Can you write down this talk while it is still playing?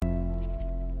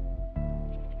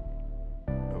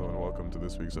welcome to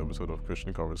this week's episode of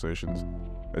Christian Conversations,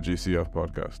 a GCF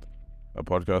podcast, a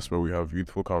podcast where we have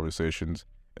youthful conversations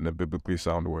in a biblically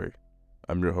sound way.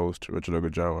 I'm your host, Richard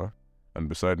Ogajawa, and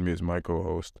beside me is my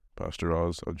co-host, Pastor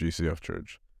Oz of GCF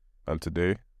Church. And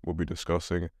today, we'll be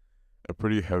discussing a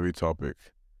pretty heavy topic,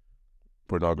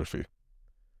 pornography.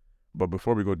 But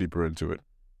before we go deeper into it,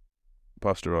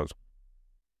 Pastor Oz,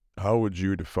 how would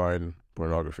you define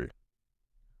pornography?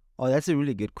 Oh, that's a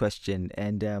really good question.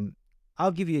 And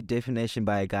I'll give you a definition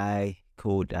by a guy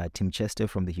called Tim Chester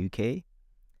from the UK.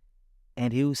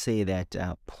 And he'll say that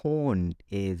porn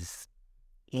is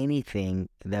anything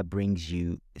that brings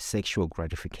you sexual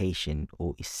gratification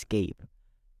or escape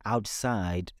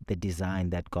outside the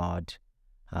design that God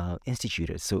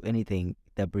instituted. So anything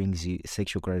that brings you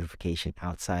sexual gratification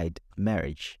outside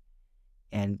marriage.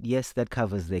 And yes, that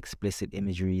covers the explicit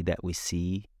imagery that we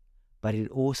see, but it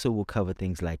also will cover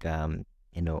things like,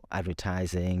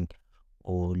 advertising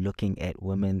or looking at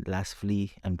women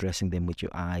lustfully, undressing them with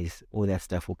your eyes. All that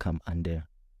stuff will come under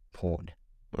porn.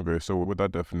 Okay, so with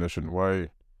that definition, why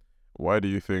do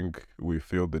you think we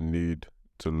feel the need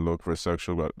to look for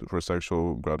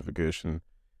sexual gratification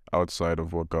outside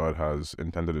of what God has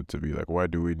intended it to be? Like, why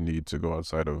do we need to go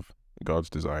outside of God's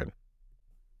design?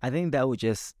 I think that would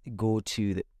just go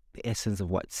to the essence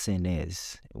of what sin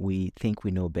is. We think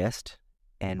we know best,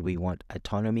 and we want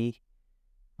autonomy.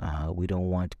 We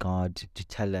don't want God to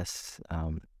tell us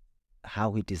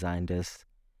how He designed us,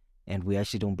 and we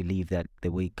actually don't believe that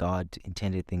the way God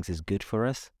intended things is good for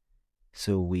us.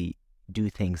 So we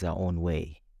do things our own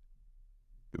way.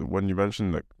 When you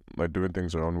mention like doing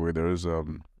things our own way, there is a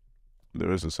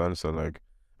sense that, like,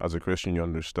 as a Christian, you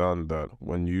understand that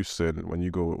when you sin, when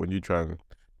you try and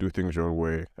do things your own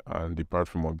way and depart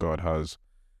from what God has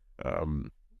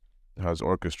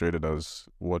orchestrated as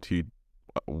what He,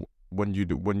 when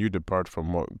you depart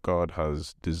from what God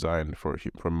has designed for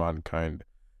mankind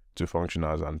to function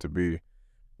as and to be,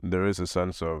 there is a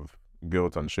sense of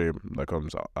guilt and shame that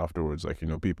comes afterwards. Like,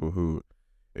 people who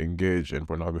engage in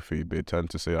pornography, they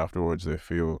tend to say afterwards they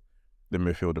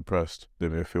may feel depressed, they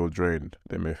may feel drained,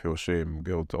 they may feel shame,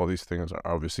 guilt. All these things are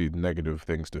obviously negative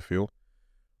things to feel,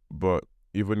 but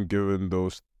even given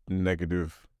the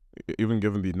negative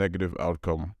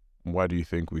outcome, why do you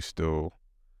think we still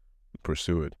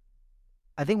pursue it?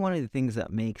 I think one of the things that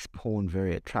makes porn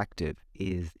very attractive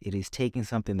is it is taking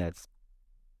something that's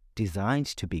designed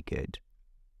to be good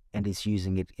and is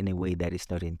using it in a way that is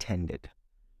not intended.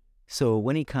 So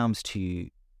when it comes to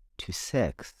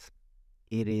sex,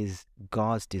 it is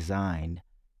God's design,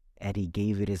 and He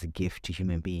gave it as a gift to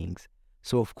human beings.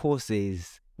 So of course,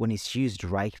 when it's used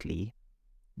rightly,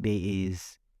 there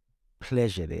is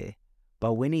pleasure there.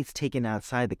 But when it's taken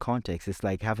outside the context, it's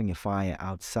like having a fire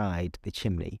outside the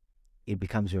chimney. It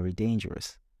becomes very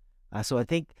dangerous. So I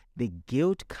think the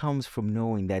guilt comes from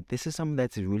knowing that this is something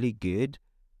that's really good,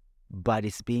 but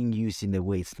it's being used in a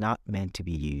way it's not meant to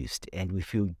be used. And we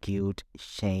feel guilt,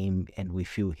 shame, and we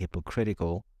feel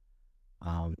hypocritical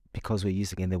because we're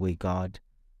using it in the way God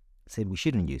said we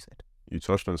shouldn't use it. You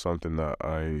touched on something that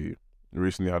I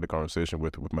recently had a conversation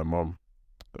with my mom.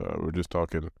 We were just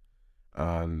talking,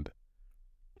 and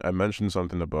I mentioned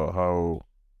something about how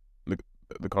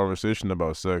the conversation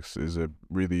about sex is a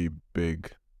really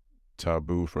big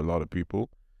taboo for a lot of people.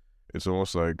 It's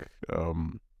almost like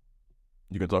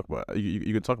you can talk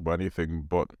about anything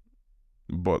but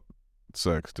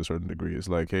sex to a certain degree. It's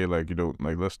like, hey, like,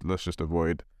 let's just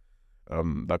avoid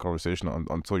that conversation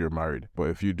until you're married. But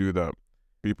if you do that,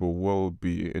 people will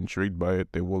be intrigued by it.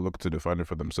 They will look to define it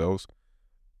for themselves.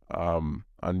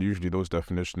 And usually those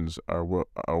definitions are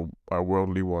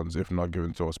worldly ones, if not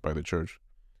given to us by the church.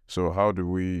 So how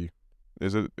do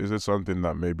is it something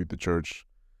that maybe the church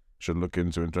should look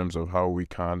into in terms of how we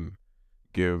can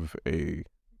give a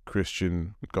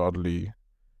Christian, godly,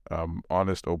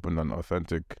 honest, open, and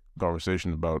authentic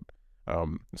conversation about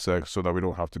sex so that we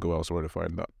don't have to go elsewhere to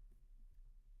find that?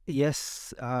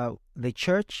 Yes, the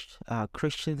church,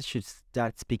 Christians should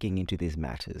start speaking into these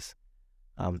matters.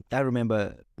 I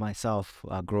remember myself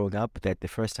growing up that the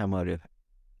first time I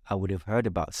would have heard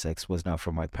about sex was not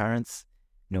from my parents,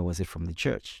 nor was it from the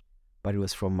church, but it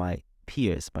was from my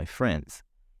peers, my friends.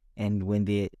 And when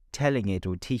they're telling it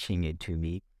or teaching it to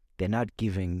me, they're not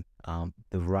giving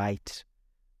the right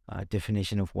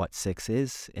definition of what sex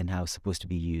is and how it's supposed to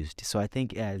be used. So I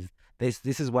think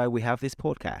this is why we have this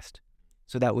podcast,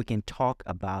 so that we can talk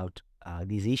about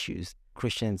these issues.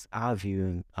 Christians are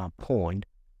viewing porn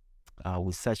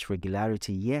with such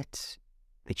regularity, yet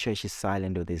the church is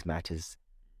silent on these matters.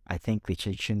 I think the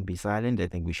church shouldn't be silent. I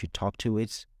think we should talk to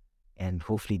it, and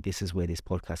hopefully this is where this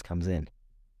podcast comes in.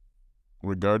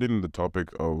 regarding the topic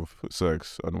of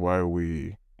sex and why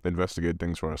we investigate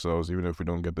things for ourselves, even if we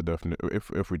don't get the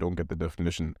if we don't get the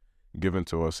definition given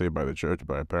to us, say by the church,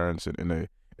 by our parents, in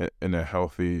a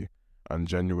healthy and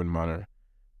genuine manner.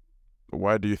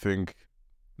 Why do you think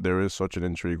there is such an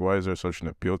intrigue? Why is there such an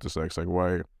appeal to sex? Like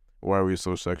why are we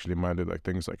so sexually minded? Like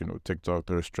things like, TikTok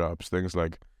thirst traps, things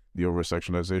like the over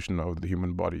sexualization of the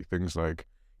human body, things like,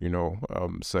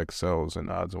 sex sells and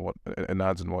ads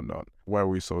and whatnot. Why are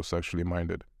we so sexually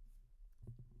minded?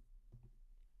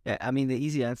 Yeah, I mean, the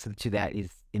easy answer to that is,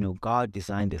 God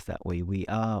designed us that way. We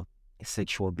are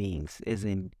sexual beings, as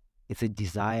in, it's a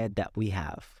desire that we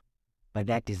have, but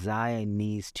that desire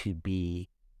needs to be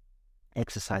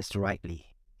exercised rightly.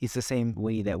 It's the same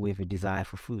way that we have a desire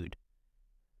for food.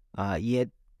 Yet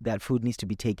that food needs to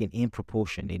be taken in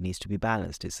proportion. It needs to be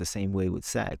balanced. It's the same way with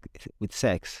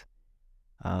sex.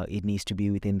 It needs to be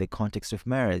within the context of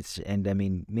marriage. And I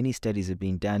mean, many studies have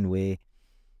been done where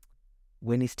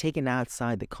when it's taken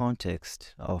outside the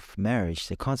context of marriage,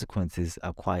 the consequences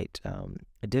are quite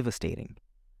devastating.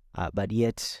 But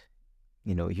yet,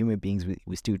 human beings,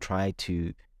 we still try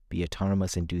to be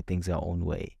autonomous and do things our own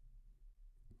way.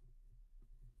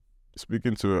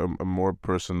 Speaking to a more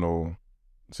personal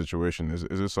situation, is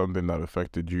it something that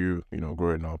affected you,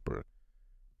 growing up? Or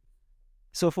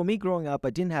So for me, growing up, I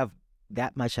didn't have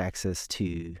that much access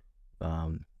to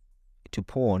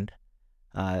porn,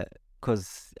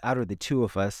 because out of the two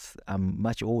of us, I'm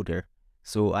much older.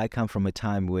 So I come from a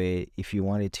time where if you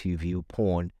wanted to view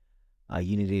porn,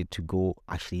 you needed to go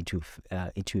actually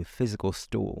into a physical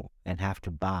store and have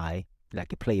to buy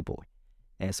like a Playboy.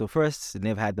 And so first, I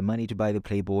never had the money to buy the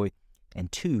Playboy,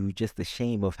 and two, just the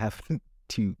shame of having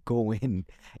to go in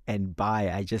and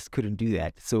buy. I just couldn't do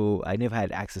that. So I never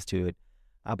had access to it.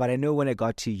 But I know when I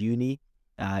got to uni,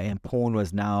 and porn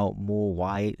was now more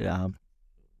wide,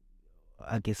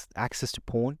 I guess access to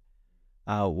porn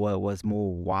was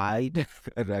more wide.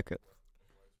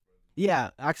 Yeah,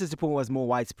 access to porn was more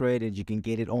widespread, and you can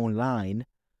get it online.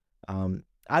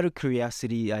 Out of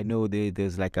curiosity, I know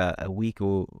there's like a week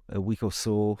or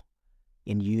so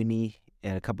in uni,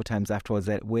 and a couple times afterwards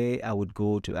that where I would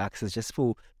go to access just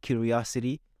for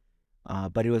curiosity.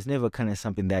 But it was never kind of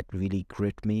something that really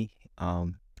gripped me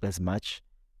as much.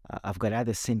 I've got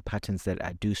other sin patterns that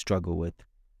I do struggle with,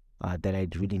 that I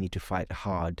really need to fight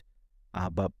hard.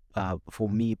 But for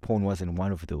me, porn wasn't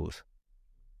one of those.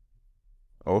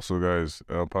 also, guys,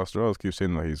 Pastor Else keeps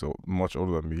saying that he's much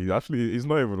older than me. He's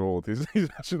not even old. He's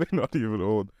actually not even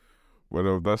old.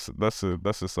 But that's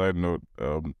a side note.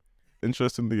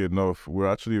 Interestingly enough, we're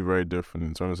actually very different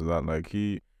in terms of that. Like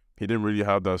he didn't really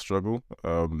have that struggle.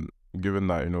 Given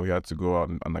that he had to go out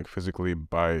and like physically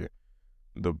buy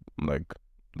the like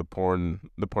the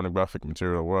pornographic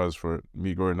material, whereas for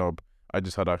me growing up, I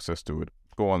just had access to it.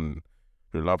 Go on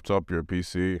your laptop, your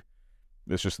PC,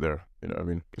 it's just there. You know what I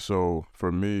mean? So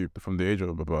for me, from the age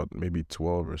of about maybe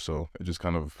 12 or so, it just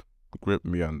kind of gripped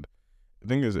me. And the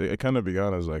thing is, it kind of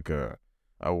began as like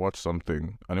I watched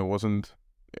something, and it wasn't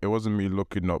me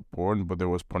looking up porn, but there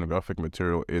was pornographic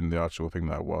material in the actual thing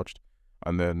that I watched,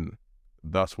 and then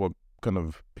that's what kind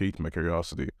of piqued my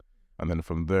curiosity. And then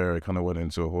from there, it kind of went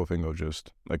into a whole thing of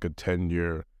just like a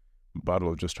 10-year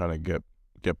battle of just trying to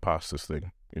get past this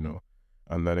thing,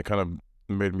 And then it kind of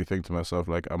made me think to myself,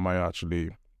 like, am I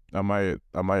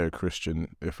a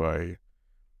Christian if I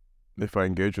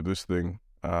engage with this thing?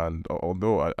 And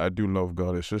although I do love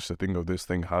God, it's just the thing of this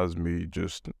thing has me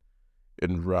just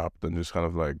enwrapped and just kind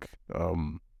of like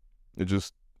it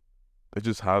just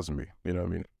has me, you know what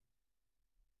I mean?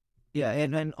 Yeah,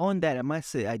 and on that, I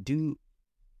must say I do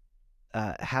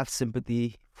have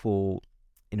sympathy for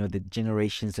the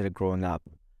generations that are growing up.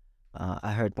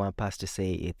 I heard one pastor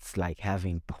say it's like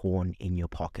having porn in your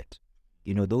pocket.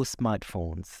 Those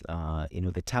smartphones,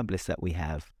 the tablets that we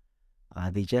have,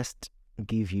 they just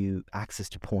give you access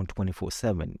to porn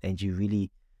 24/7, and you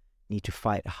really need to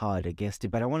fight hard against it.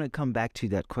 But I want to come back to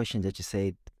that question that you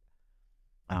said,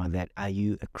 that are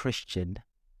you a Christian?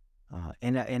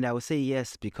 And I would say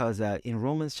yes, because in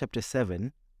Romans chapter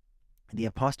 7, the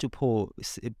Apostle Paul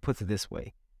puts it this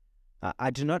way: I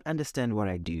do not understand what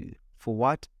I do. For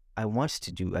what I want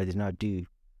to do, I do not do,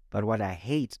 but what I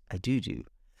hate, I do.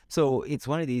 So it's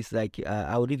one of these, like,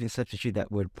 I would even substitute that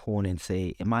word porn and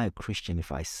say, am I a Christian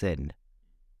if I sin?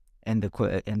 And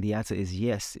the answer is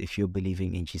yes, if you're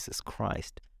believing in Jesus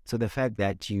Christ. So the fact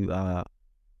that you are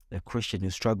a Christian who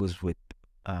struggles with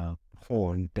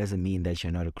porn doesn't mean that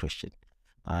you're not a Christian.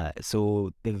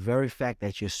 So the very fact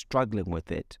that you're struggling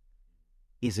with it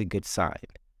is a good sign.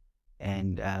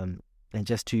 And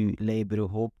just to lay a bit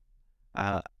of hope,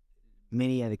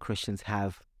 many other Christians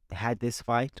have had this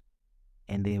fight,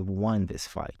 and they have won this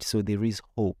fight. So there is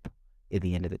hope at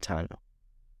the end of the tunnel.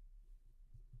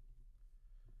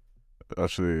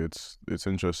 Actually, it's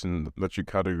interesting that you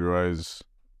categorize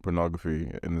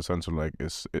pornography in the sense of like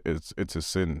it's a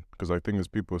sin, because I think as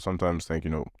people sometimes think,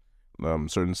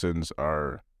 certain sins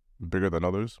are bigger than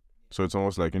others. So it's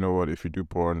almost like, if you do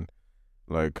porn,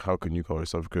 like, how can you call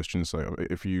yourself a Christian? So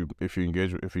if you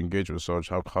engage with such,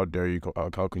 how dare you?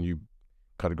 How can you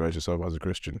categorize yourself as a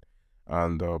Christian?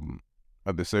 And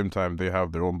at the same time, they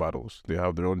have their own battles. They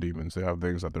have their own demons. They have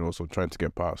things that they're also trying to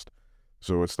get past.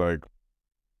 So it's like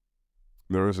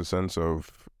there is a sense of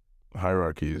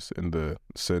hierarchies in the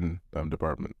sin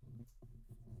department.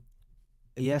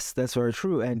 Yes, that's very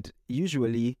true. And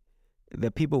usually, the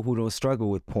people who don't struggle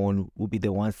with porn will be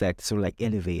the ones that sort of like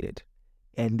elevated.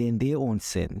 And then their own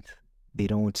sin, they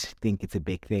don't think it's a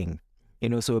big thing.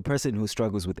 So a person who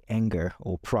struggles with anger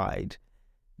or pride,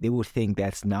 they will think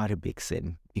that's not a big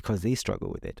sin because they struggle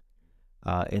with it.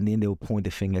 And then they'll point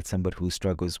the finger at somebody who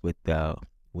struggles with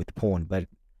porn. But,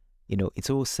 it's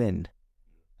all sin.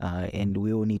 And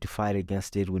we all need to fight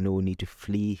against it. We all need to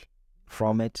flee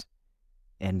from it.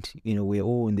 And, we're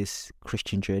all in this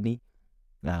Christian journey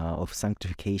of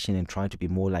sanctification and trying to be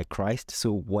more like Christ.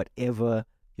 So whatever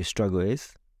your struggle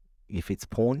is, if it's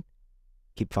porn,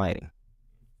 keep fighting.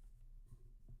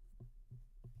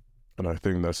 And I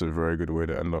think that's a very good way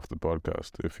to end off the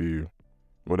podcast.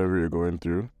 Whatever you're going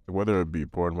through, whether it be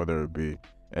porn, whether it be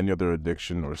any other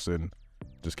addiction or sin,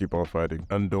 just keep on fighting.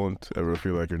 And don't ever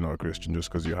feel like you're not a Christian just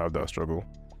because you have that struggle.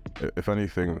 If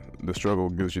anything, the struggle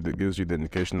gives you the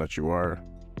indication that you are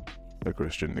a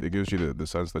Christian. It gives you the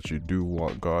sense that you do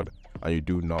want God and you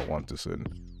do not want to sin.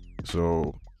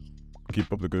 So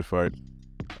keep up the good fight,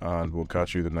 and we'll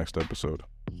catch you in the next episode.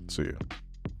 See you.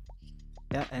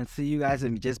 Yeah, and see you guys.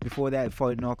 And just before that,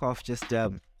 before I knock off, just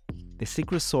the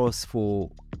secret sauce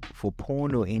for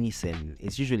porn or any sin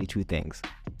is usually two things.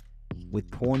 With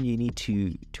porn, you need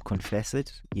to confess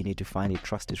it. You need to find a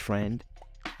trusted friend,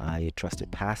 a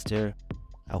trusted pastor,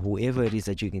 whoever it is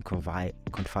that you can confide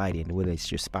in, whether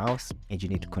it's your spouse, and you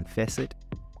need to confess it.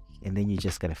 And then you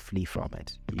just gotta flee from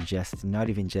it. You just not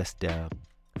even just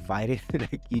fight it.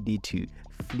 Like, you need to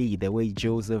flee the way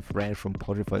Joseph ran from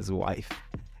Potiphar's wife.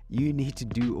 You need to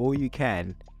do all you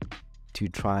can to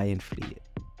try and flee it.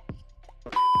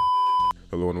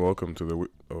 Hello and welcome to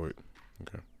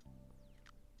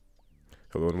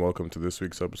Hello and welcome to this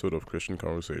week's episode of Christian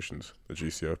Conversations, the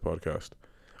GCF podcast.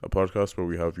 A podcast where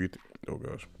we have you...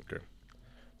 Okay.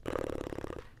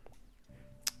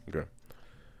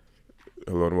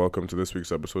 Hello and welcome to this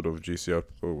week's episode of GCF...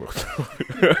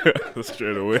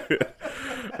 straight away.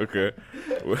 Okay.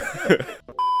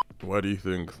 Why do you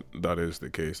think that is the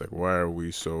case? Like, why are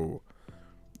we so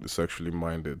sexually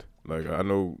minded? Like, I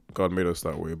know God made us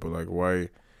that way, but like, why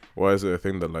is it a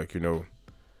thing that, like,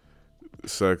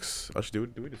 sex... Actually,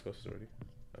 did we discuss this already?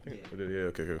 I think we did. Yeah,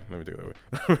 okay. Let me take that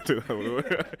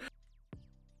away.